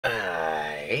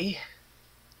Hey,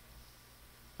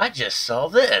 I just saw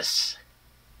this.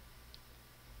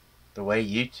 The way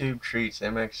YouTube treats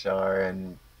MXR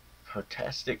and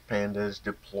Protastic Panda is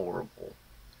deplorable.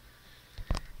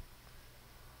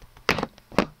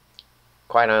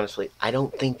 Quite honestly, I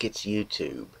don't think it's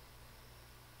YouTube.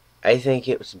 I think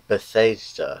it was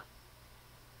Bethesda.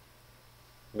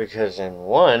 Because in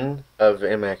one of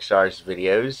MXR's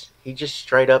videos, he just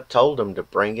straight up told him to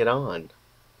bring it on.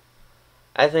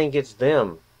 I think it's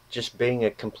them just being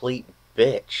a complete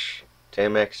bitch to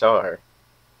MXR.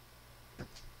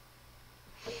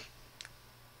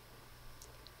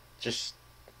 Just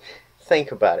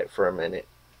think about it for a minute.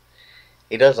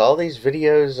 He does all these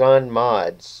videos on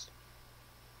mods.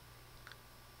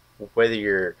 Whether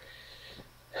you're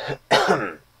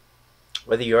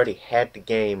whether you already had the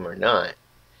game or not,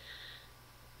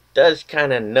 does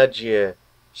kind of nudge you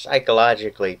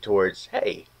psychologically towards,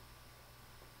 hey,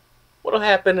 what'll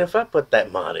happen if I put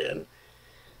that mod in?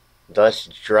 Thus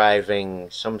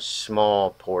driving some small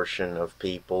portion of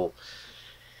people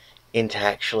into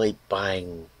actually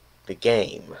buying the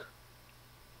game.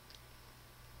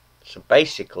 So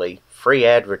basically, free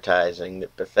advertising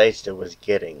that Bethesda was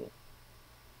getting.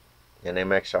 And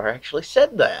MXR actually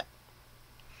said that.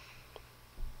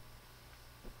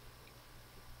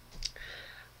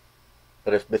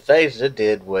 But if Bethesda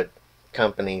did what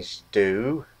companies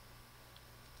do,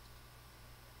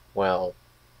 well,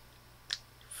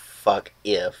 fuck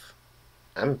if.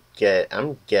 I'm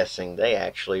guessing they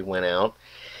actually went out,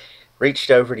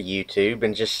 reached over to YouTube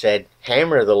and just said,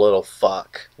 hammer the little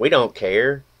fuck. We don't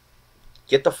care.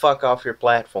 Get the fuck off your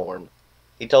platform.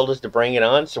 He told us to bring it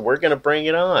on, so we're going to bring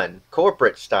it on.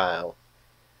 Corporate style.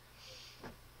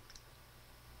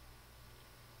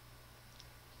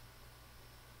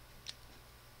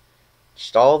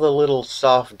 Just all the little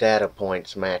soft data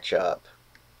points match up.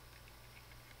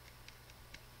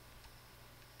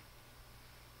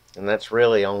 And that's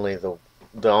really only the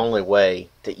only way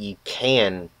that you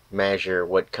can measure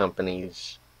what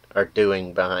companies are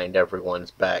doing behind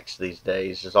everyone's backs these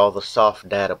days, is all the soft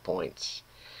data points.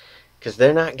 Because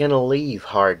they're not going to leave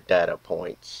hard data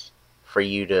points for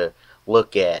you to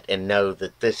look at and know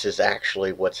that this is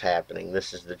actually what's happening.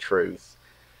 This is the truth.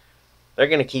 They're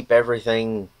going to keep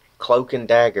everything cloak and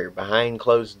dagger, behind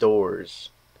closed doors,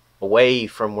 away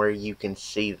from where you can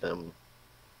see them.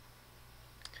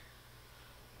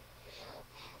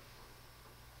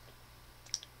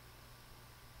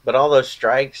 But all those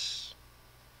strikes,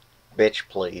 bitch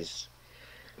please.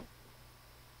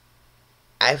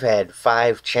 I've had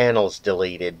 5 channels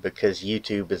deleted because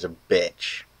YouTube is a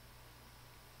bitch.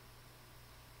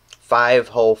 5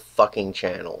 whole fucking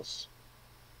channels.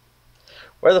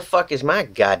 Where the fuck is my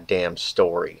goddamn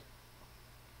story?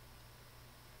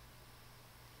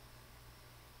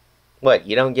 What,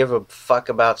 you don't give a fuck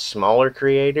about smaller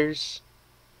creators?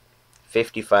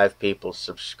 55 people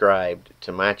subscribed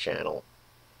to my channel.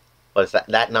 Was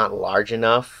that not large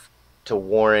enough to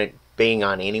warrant being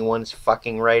on anyone's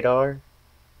fucking radar?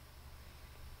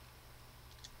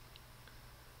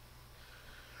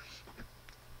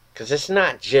 Because it's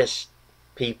not just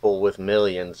people with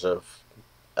millions of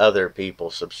other people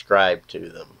subscribed to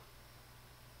them.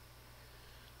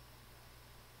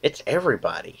 It's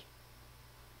everybody.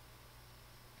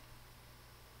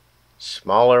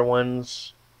 Smaller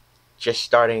ones, just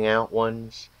starting out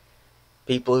ones,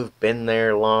 people who've been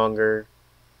there longer.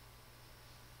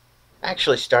 I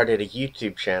actually started a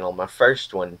YouTube channel, my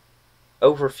first one,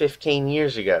 over 15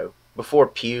 years ago. Before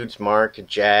Pewds, Mark,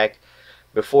 Jack,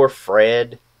 before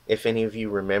Fred, if any of you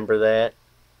remember that.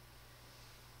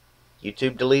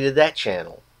 YouTube deleted that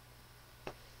channel.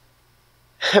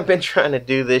 I've been trying to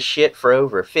do this shit for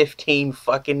over 15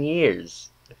 fucking years.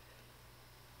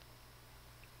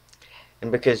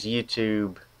 And because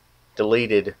YouTube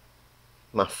deleted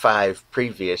my 5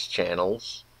 previous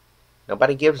channels,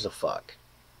 nobody gives a fuck.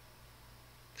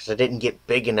 Because I didn't get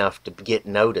big enough to get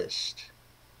noticed.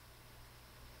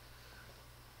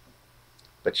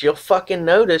 But you'll fucking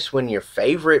notice when your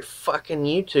favorite fucking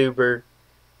YouTuber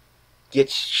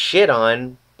gets shit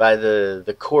on by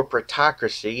the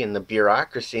corporatocracy and the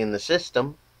bureaucracy in the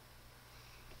system.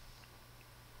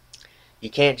 You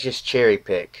can't just cherry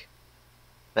pick.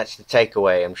 That's the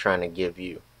takeaway I'm trying to give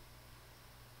you.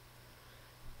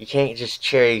 You can't just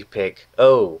cherry pick,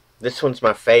 oh, this one's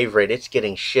my favorite, it's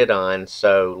getting shit on,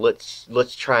 so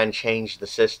let's try and change the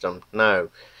system. No.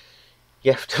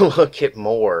 You have to look at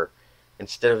more.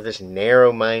 Instead of this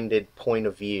narrow-minded point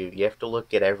of view, you have to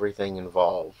look at everything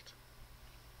involved.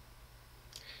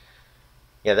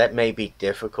 Yeah, that may be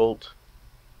difficult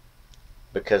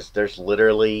because there's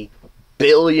literally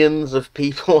billions of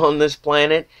people on this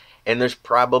planet, And there's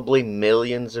probably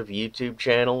millions of YouTube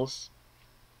channels.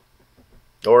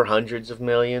 Or hundreds of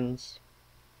millions.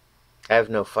 I have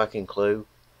no fucking clue.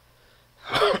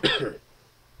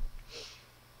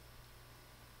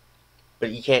 But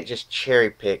you can't just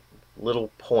cherry pick little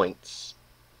points.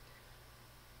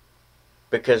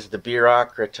 Because the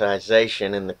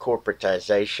bureaucratization and the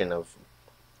corporatization of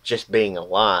just being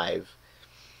alive,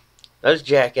 those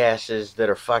jackasses that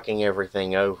are fucking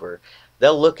everything over,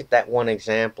 they'll look at that one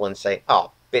example and say,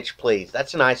 oh, bitch, please,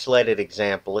 that's an isolated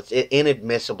example. It's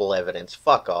inadmissible evidence.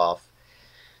 Fuck off.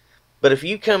 But if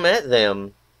you come at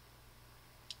them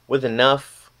with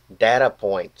enough data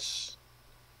points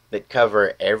that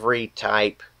cover every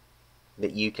type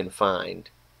that you can find,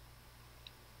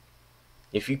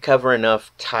 if you cover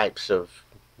enough types of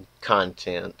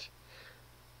content,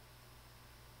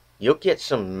 you'll get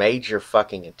some major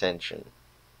fucking attention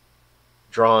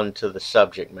drawn to the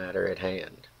subject matter at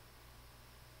hand.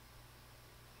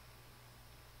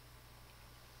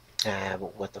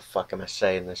 But what the fuck am I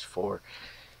saying this for?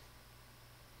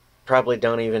 Probably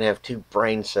don't even have two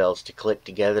brain cells to click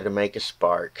together to make a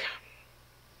spark.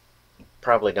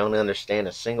 Probably don't understand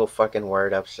a single fucking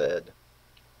word I've said.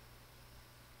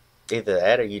 Either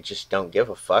that or you just don't give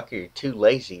a fuck, or you're too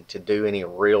lazy to do any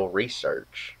real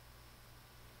research.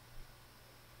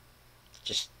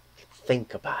 Just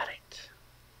think about it.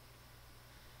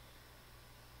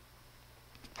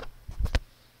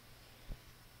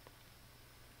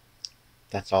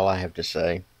 That's all I have to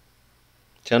say.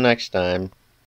 Till next time.